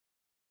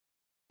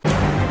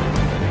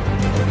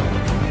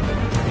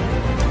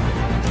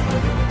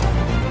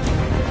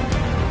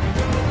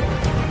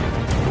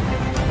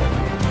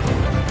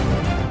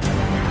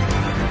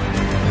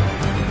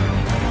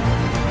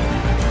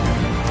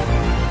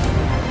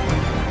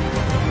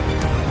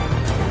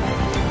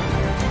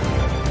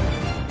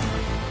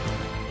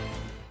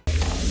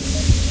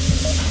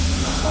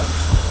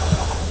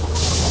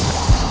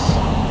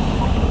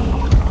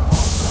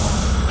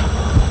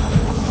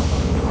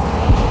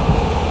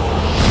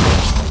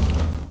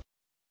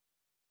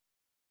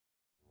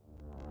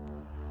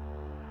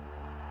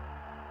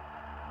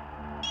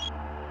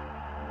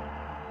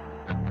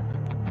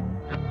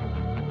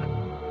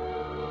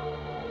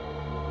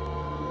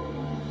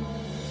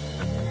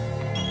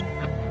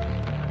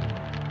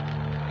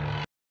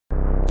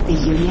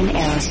The Union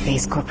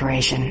Aerospace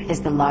Corporation is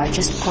the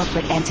largest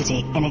corporate entity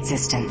in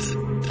existence.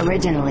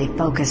 Originally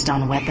focused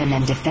on weapon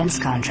and defense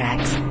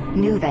contracts,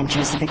 new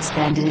ventures have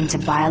expanded into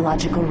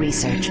biological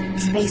research,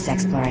 space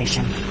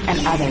exploration,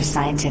 and other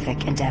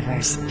scientific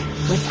endeavors.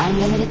 With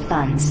unlimited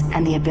funds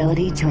and the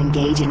ability to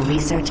engage in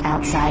research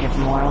outside of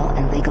moral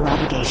and legal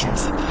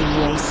obligations, the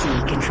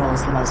UAC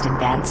controls the most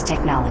advanced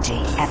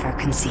technology ever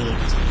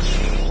conceived.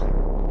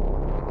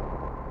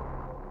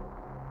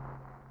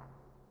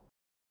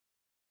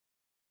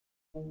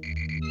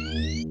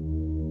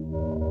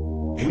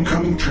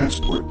 Incoming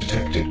transport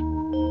detected.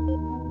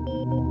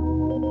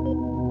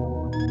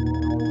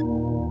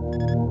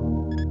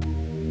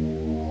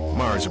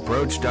 Mars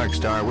approach, Dark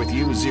Star with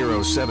you,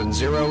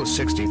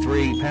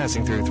 07063,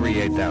 passing through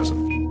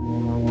 38,000.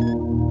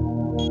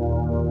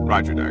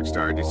 Roger, Dark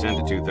Star.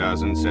 Descend to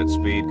 2,000, set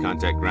speed,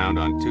 contact ground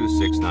on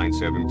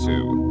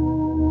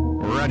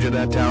 26972. Roger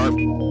that, tower.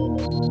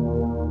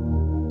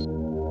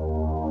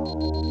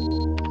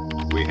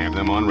 We have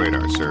them on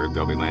radar, sir.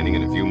 They'll be landing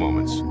in a few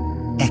moments.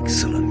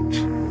 Excellent.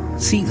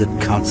 See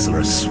that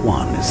Counselor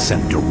Swan is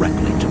sent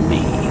directly to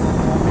me.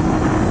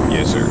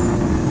 Yes, sir.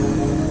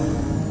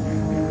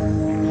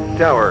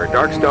 Tower,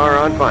 Dark Star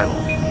on final.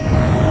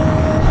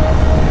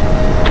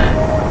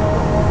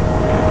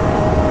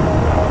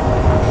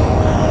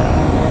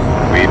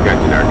 We've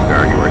got you, Dark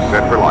Star. You are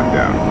set for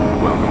lockdown.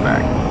 Welcome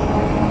back.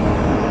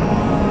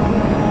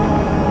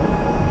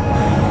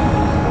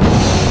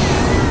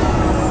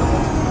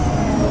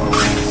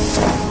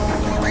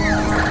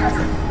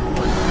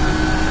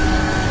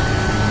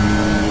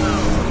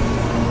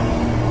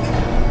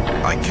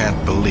 I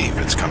can't believe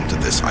it's come to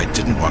this. I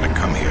didn't want to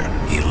come here.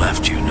 He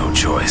left you no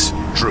choice.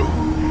 True,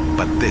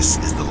 but this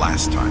is the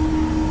last time.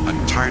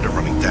 I'm tired of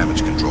running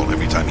damage control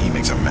every time he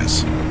makes a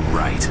mess.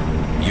 Right.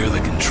 You're the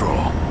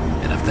control.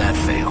 And if that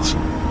fails,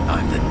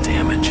 I'm the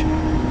damage.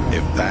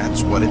 If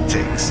that's what it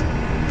takes,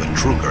 the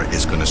Truger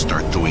is going to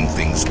start doing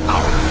things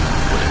our way.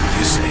 Whatever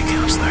you say,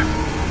 Counselor.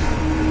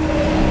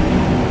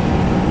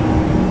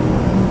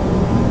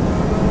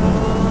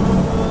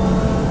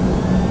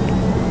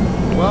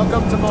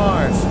 Welcome to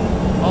Mars.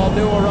 All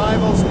new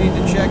arrivals need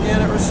to check in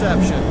at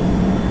reception.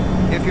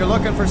 If you're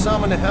looking for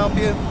someone to help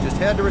you, just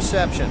head to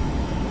reception.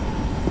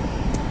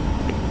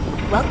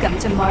 Welcome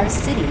to Mars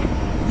City,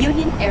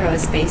 Union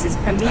Aerospace's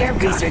premier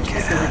research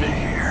facility.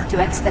 To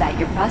expedite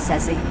your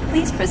processing,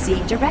 please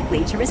proceed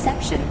directly to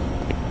reception.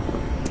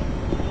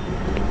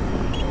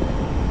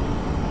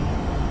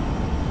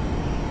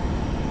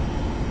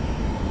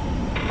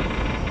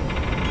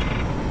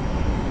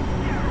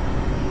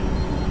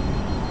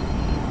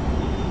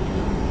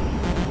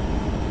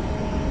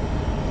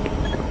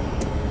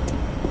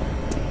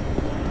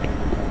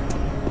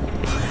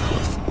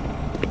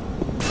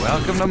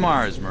 Welcome to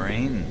Mars,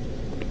 Marine.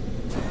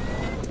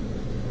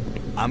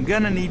 I'm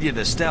gonna need you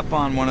to step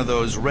on one of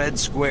those red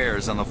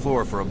squares on the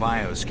floor for a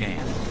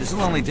bioscan.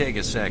 This'll only take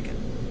a second.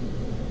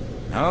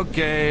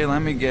 Okay,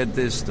 let me get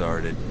this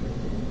started.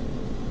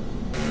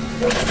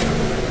 You're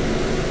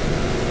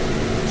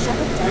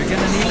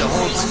gonna need to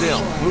hold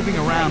still. Moving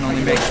around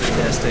only makes the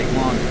test take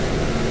longer.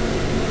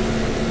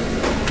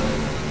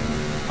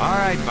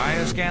 Alright,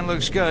 bioscan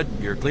looks good.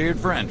 You're cleared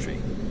for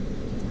entry.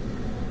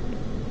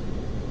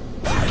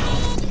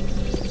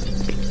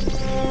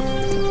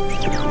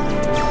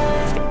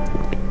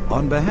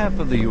 On behalf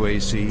of the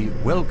UAC,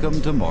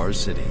 welcome to Mars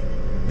City.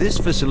 This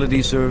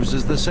facility serves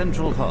as the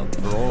central hub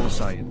for all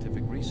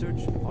scientific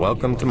research.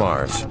 Welcome to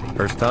Mars.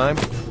 First time?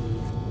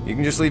 You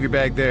can just leave your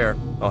bag there.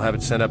 I'll have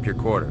it sent up to your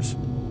quarters.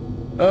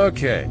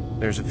 Okay,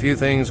 there's a few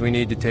things we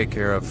need to take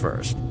care of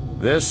first.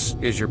 This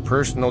is your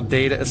personal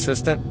data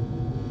assistant.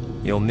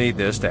 You'll need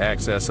this to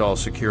access all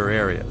secure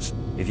areas.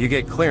 If you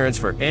get clearance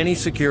for any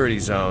security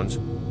zones,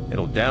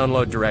 it'll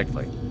download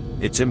directly.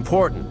 It's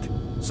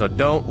important, so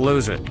don't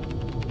lose it.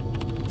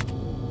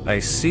 I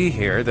see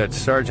here that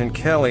Sergeant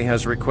Kelly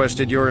has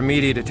requested your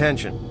immediate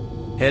attention.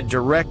 Head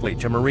directly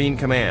to Marine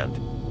Command.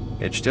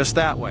 It's just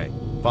that way.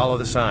 Follow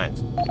the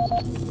signs.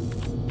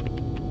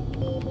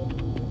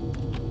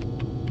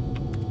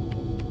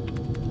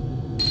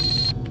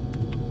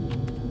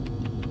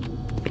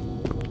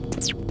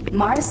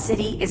 Mars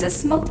City is a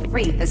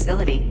smoke-free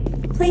facility.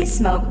 Please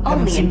smoke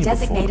only in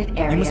designated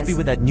areas. You must be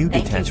with that new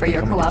Thank you for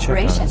your detachment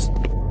coming to check on cooperation.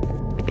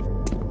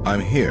 us.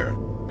 I'm here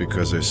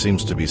because there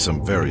seems to be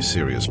some very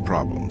serious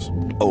problems.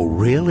 Oh,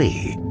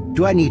 really?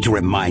 Do I need to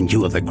remind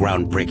you of the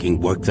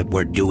groundbreaking work that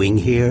we're doing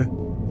here?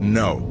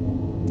 No,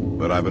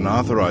 but I've been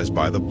authorized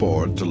by the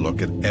board to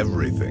look at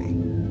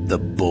everything. The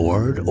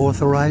board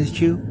authorized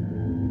you?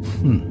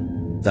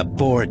 The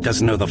board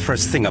doesn't know the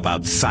first thing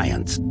about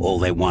science. All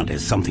they want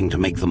is something to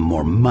make them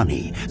more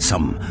money,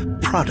 some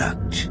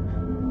product.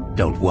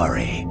 Don't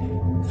worry,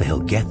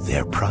 they'll get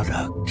their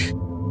product.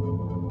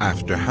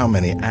 After how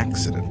many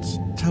accidents?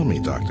 Tell me,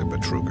 Dr.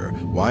 Betruger,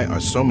 why are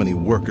so many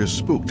workers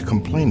spooked,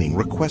 complaining,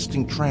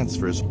 requesting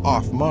transfers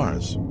off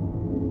Mars?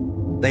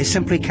 They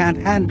simply can't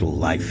handle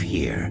life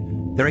here.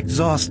 They're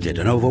exhausted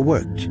and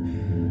overworked.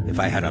 If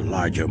I had a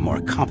larger,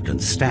 more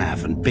competent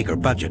staff and bigger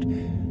budget,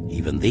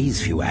 even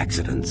these few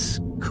accidents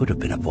could have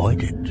been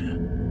avoided.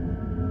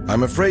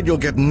 I'm afraid you'll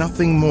get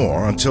nothing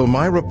more until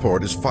my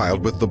report is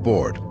filed with the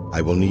board.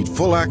 I will need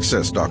full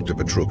access, Dr.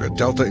 Betruger,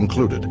 Delta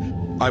included.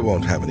 I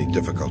won't have any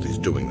difficulties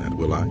doing that,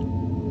 will I?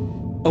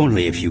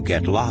 Only if you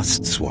get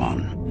lost,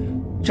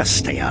 Swan. Just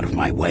stay out of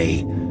my way.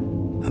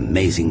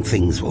 Amazing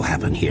things will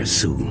happen here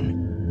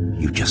soon.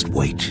 You just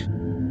wait.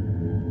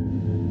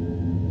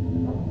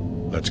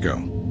 Let's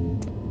go.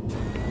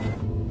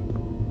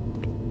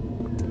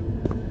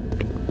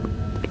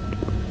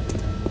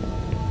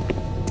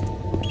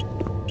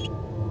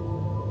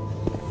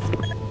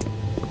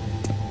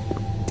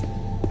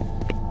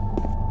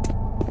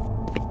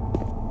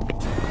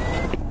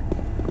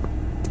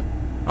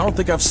 I don't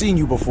think I've seen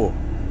you before.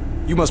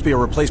 You must be a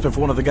replacement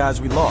for one of the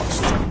guys we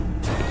lost.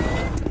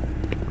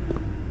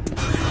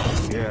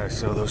 Yeah, I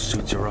saw those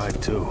suits arrive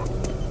too.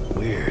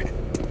 Weird.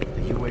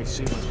 The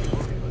UAC must be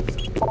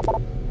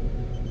worried.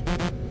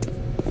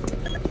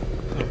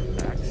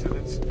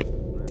 Accidents?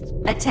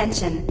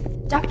 Attention.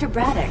 Dr.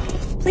 Braddock,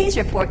 please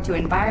report to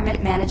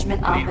Environment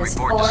Management Office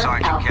 4 Report to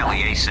Sergeant Alpha.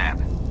 Kelly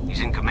ASAP. He's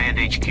in Command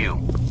HQ.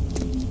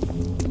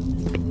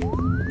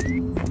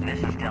 This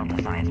is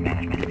Delta Science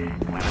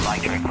Management. We would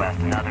like to request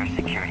another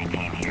security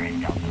team here in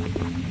Delta.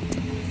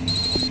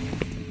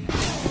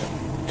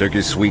 Took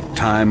your sweet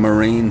time,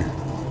 Marine?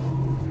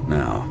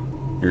 Now,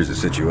 here's the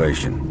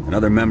situation.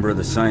 Another member of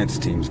the science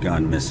team's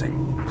gone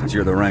missing. Since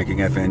you're the ranking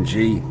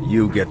FNG,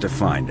 you get to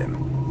find him.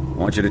 I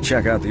want you to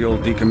check out the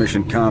old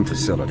decommissioned comm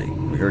facility.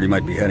 We heard he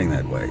might be heading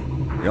that way.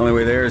 The only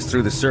way there is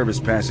through the service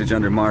passage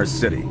under Mars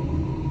City.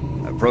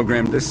 I've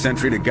programmed this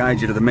sentry to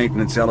guide you to the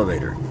maintenance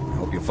elevator. I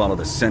hope you follow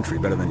the sentry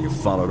better than you've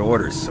followed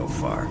orders so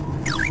far.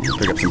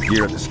 Pick up some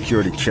gear at the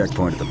security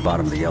checkpoint at the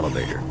bottom of the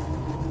elevator.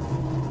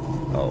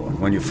 Oh, and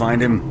when you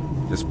find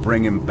him, just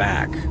bring him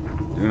back.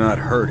 Do not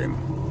hurt him.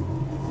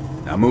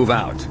 Now move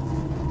out.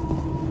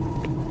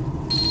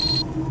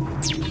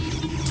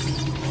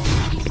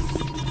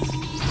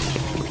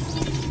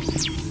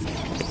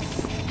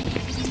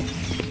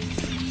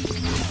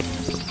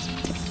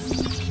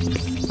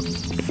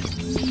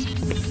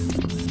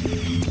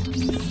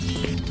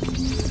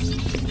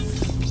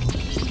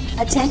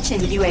 Attention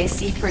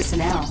UAC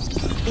personnel.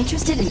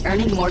 Interested in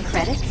earning more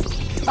credits?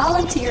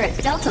 Volunteer at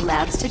Delta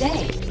Labs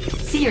today.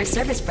 See your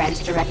service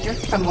branch director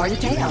for more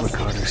details. You know what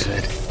Carter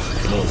said?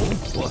 No.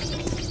 What?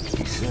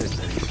 He said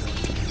that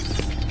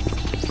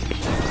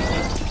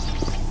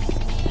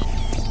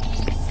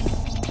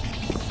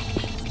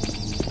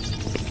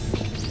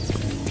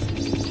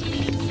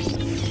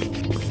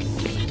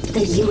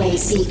The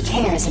UAC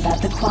cares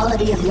about the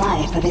quality of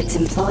life of its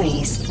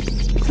employees.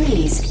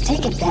 Please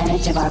take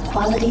advantage of our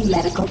quality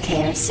medical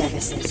care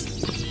services.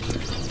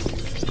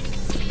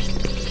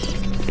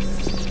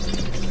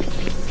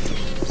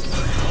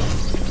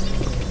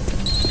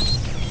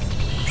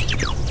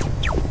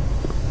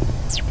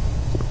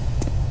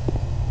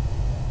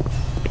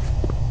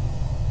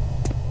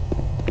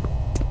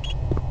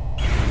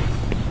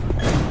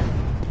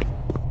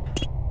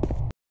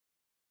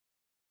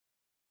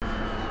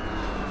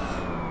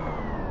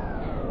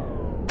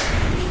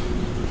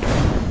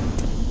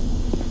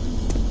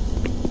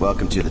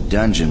 Welcome to the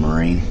dungeon,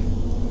 Marine.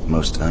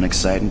 Most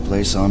unexciting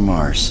place on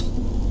Mars.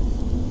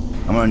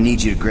 I'm gonna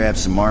need you to grab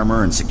some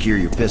armor and secure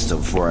your pistol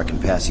before I can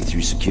pass you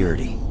through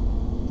security.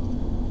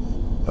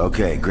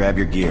 Okay, grab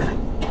your gear.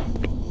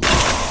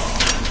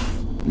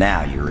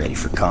 Now you're ready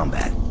for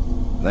combat.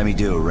 Let me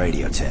do a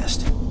radio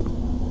test.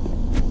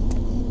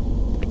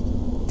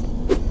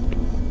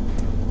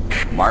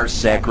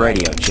 MarsSec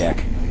radio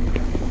check.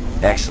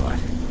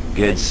 Excellent.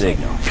 Good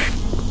signal.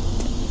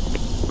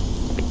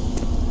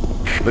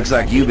 Looks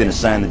like you've been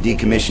assigned the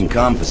decommissioned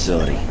comm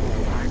facility.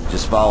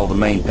 Just follow the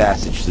main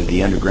passage through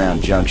the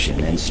underground junction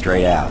and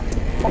straight out.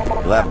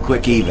 You'll have a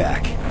quick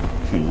evac.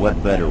 And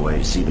what better way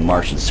to see the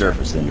Martian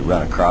surface than to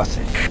run across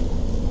it?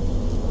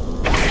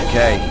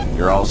 Okay,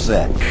 you're all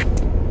set.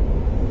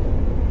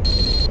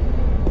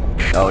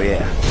 Oh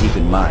yeah, keep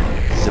in mind,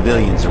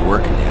 civilians are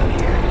working down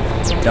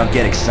here. Don't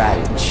get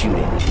excited and shoot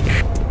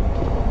anything.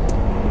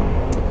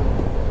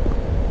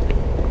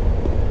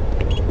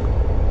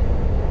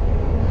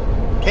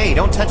 Hey,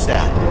 don't touch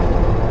that.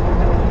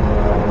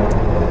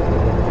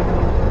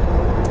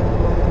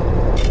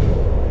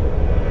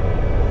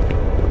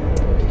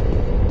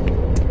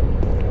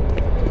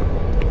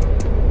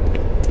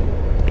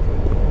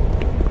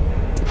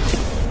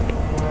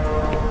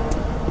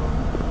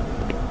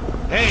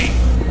 Hey!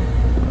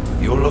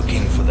 You're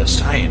looking for the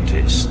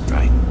scientist,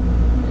 right?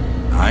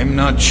 I'm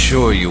not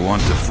sure you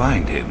want to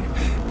find him.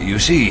 You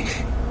see...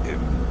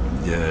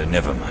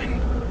 never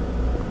mind.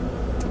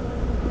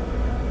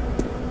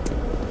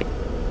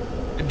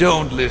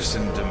 Don't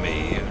listen to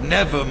me.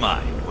 Never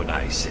mind what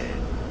I said.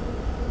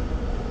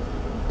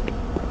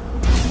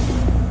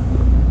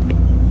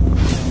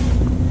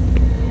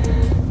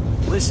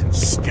 Listen,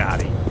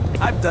 Scotty.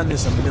 I've done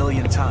this a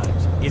million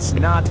times. It's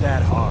not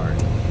that hard.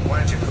 Why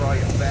don't you crawl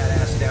your fat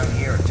ass down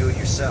here and do it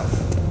yourself?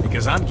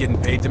 Because I'm getting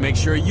paid to make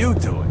sure you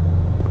do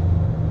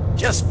it.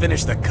 Just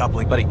finish the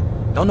coupling, buddy.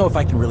 Don't know if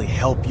I can really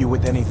help you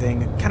with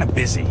anything. Kind of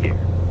busy here.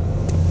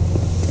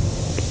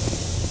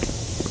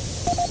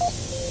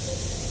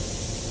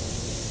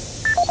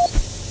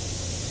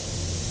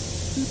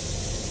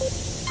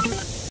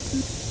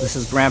 This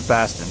is Grant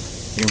Baston,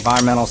 the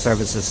Environmental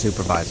Services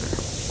Supervisor.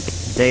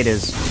 The date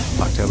is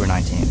October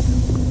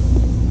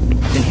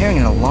 19th. I've been hearing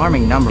an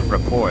alarming number of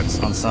reports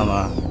on some,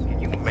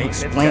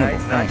 unexplainable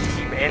things.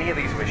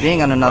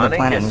 Being on another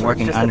planet and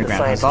working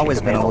underground has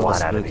always been a little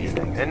spooky,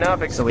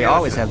 so we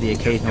always have the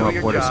occasional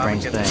report of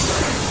strange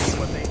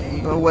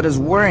things. But what is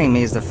worrying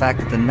me is the fact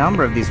that the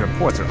number of these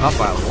reports are up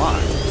by a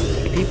lot.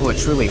 People are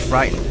truly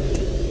frightened.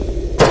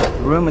 The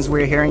rumors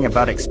we're hearing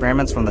about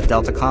experiments from the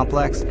Delta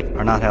Complex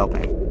are not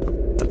helping.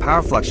 The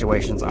power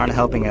fluctuations aren't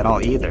helping at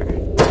all either.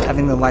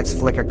 Having the lights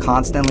flicker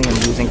constantly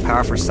and losing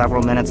power for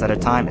several minutes at a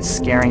time is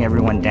scaring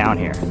everyone down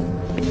here.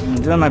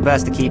 I'm doing my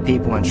best to keep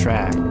people in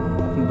track,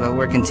 but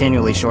we're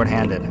continually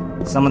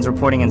short-handed. Someone's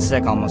reporting in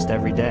sick almost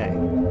every day.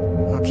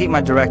 I'll keep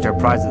my director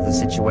apprised of the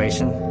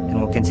situation, and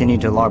will continue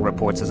to log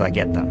reports as I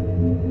get them.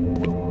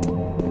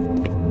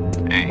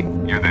 Hey,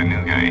 you're that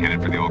new guy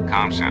headed for the old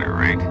comm center,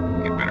 right?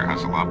 You better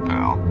hustle up,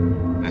 pal.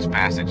 This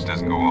passage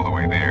doesn't go all the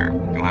way there.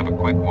 You'll have a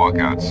quick walk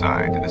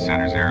outside to the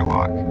center's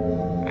airlock.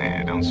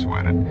 Eh, don't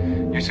sweat it.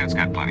 Your suit's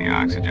got plenty of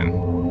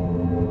oxygen.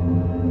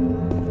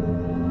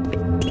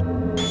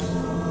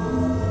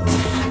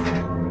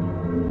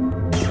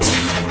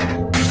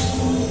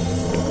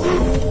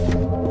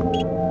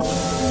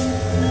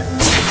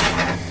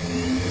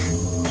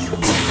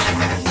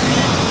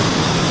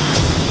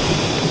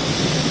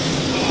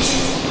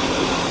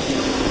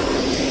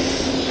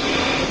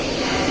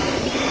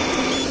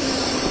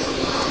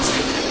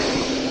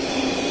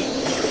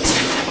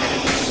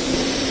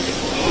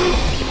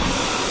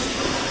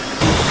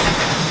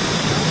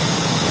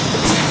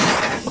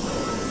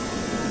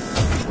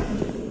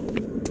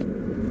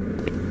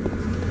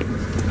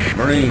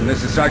 Marine,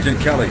 this is Sergeant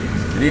Kelly.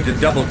 You need to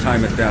double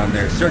time it down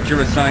there. Search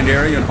your assigned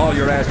area and haul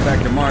your ass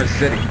back to Mars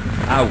City.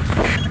 Out.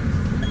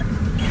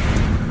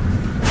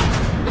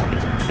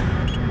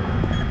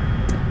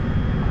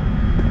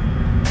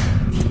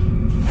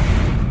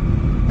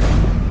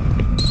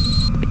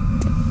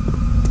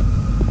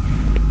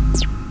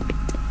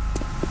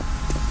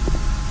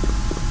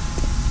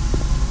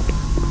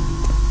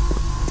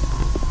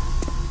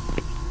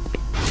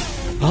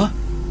 Huh?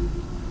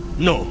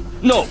 No,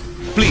 no,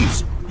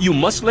 please. You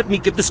must let me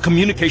get this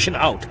communication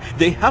out.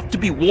 They have to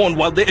be warned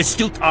while there is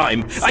still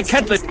time. I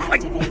can't let...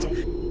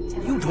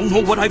 You don't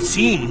know what I've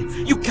seen.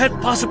 You can't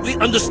possibly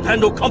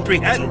understand or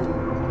comprehend.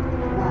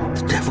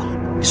 The devil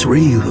is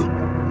real.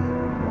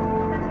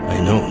 I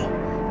know.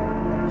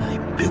 I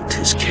built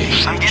his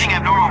cage. I'm getting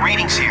abnormal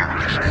readings here.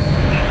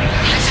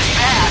 This is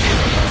bad.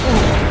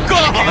 Oh,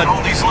 God! I can't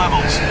hold these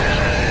levels.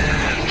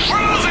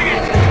 We're losing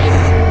it!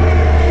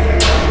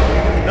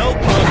 Help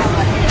us!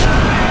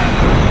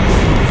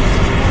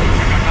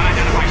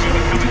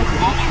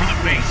 All over the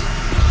base.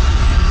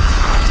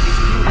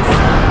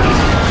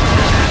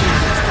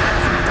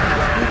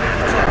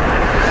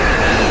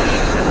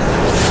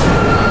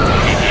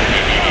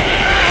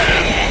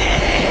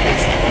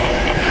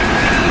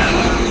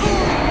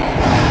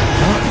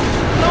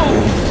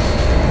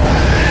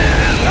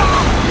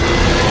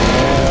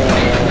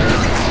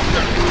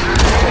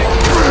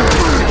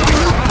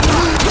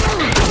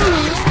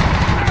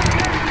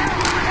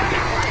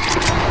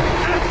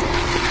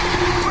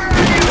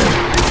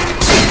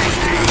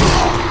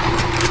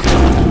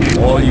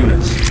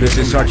 This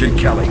is Sergeant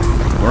Kelly.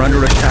 We're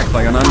under attack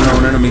by an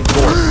unknown enemy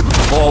force.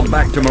 Fall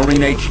back to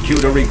Marine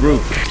HQ to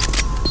regroup.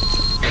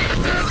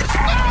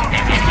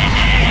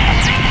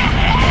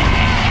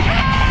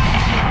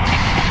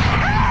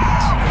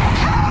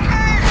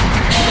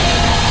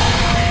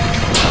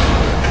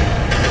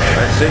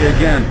 I say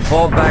again,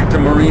 fall back to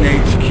Marine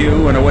HQ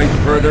and await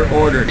further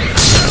orders.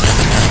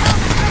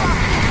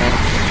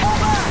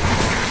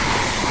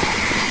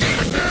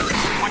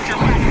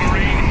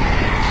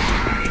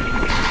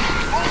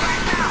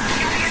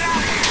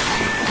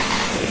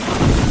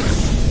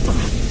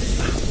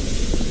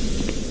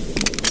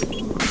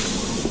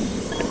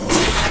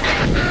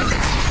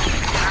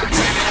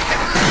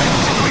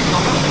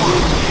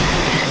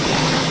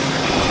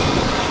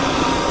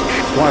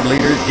 Squad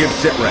leaders, give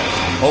sitrep.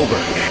 Over.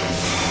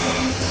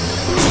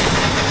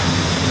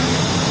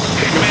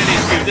 Command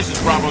HQ, this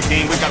is Bravo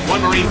Team. We've got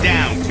 1 Marine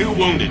down, 2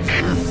 wounded.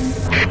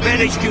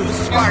 Command HQ, this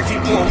is Fire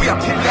Team 4. We are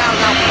pinned down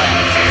and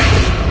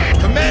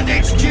outflanked. Command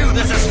HQ,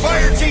 this is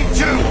Fire Team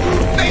 2.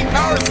 Main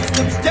power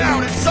systems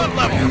down at sun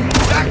level.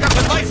 Backup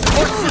and life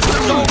support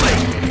systems only.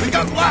 We've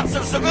got lots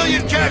of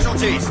civilian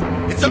casualties.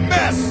 It's a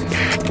mess.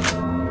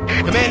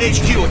 Command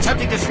HQ,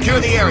 attempting to secure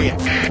the area.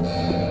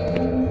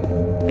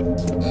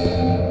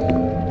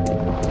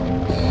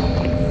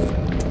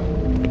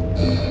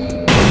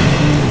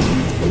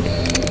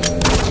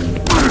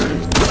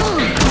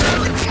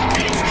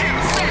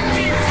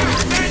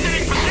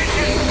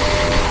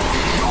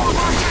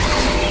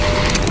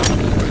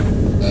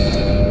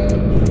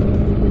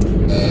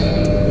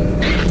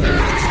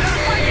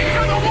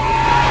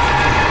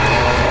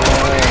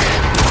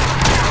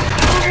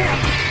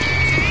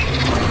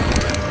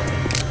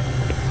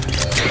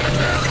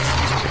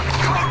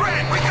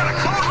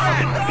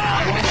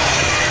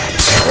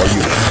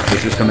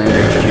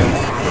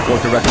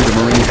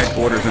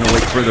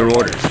 further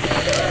orders.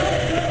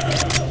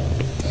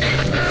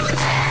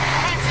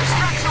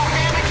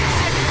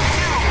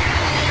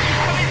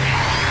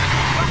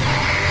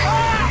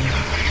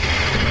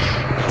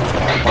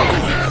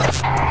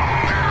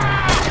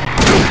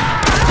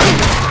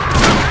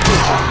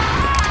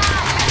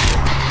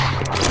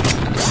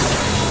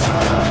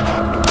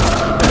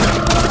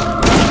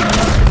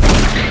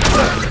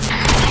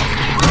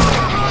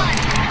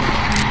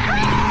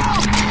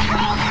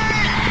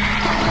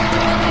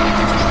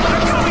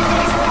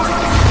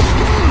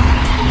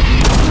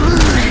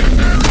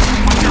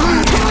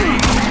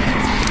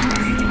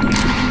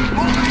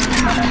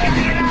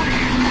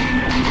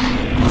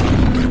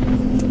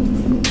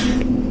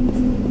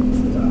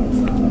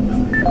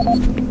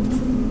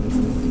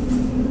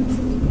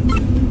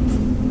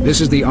 This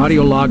is the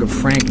audio log of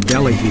Frank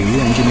Delahue,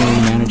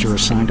 engineering manager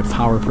assigned to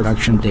power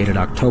production, dated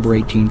October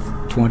 18,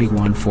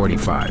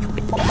 2145.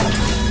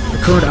 The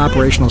current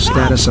operational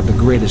status of the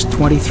grid is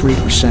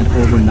 23%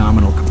 over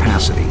nominal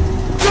capacity.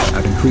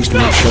 I've increased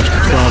work shifts to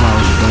 12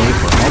 hours a day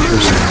for all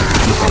personnel to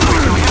keep up with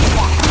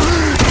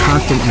demand. The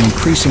constant and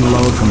increasing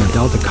load from the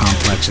Delta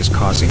complex is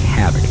causing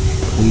havoc.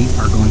 We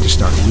are going to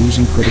start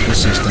losing critical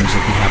systems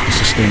if we have to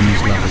sustain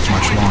these levels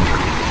much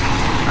longer.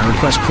 I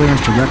request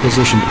clearance to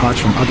requisition parts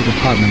from other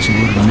departments in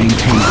order to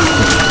maintain our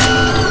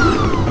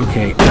equipment.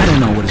 Okay, I don't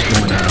know what is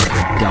going on with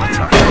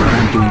Delta, but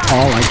I'm doing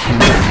all I can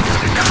to make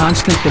it. The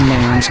constant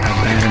demands are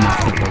bad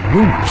enough, but the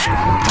rumors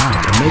going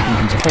around are making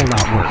things a whole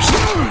lot worse.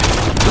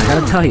 I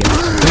gotta tell you,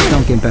 things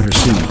don't get better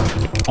soon.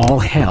 All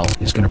hell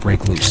is gonna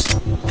break loose.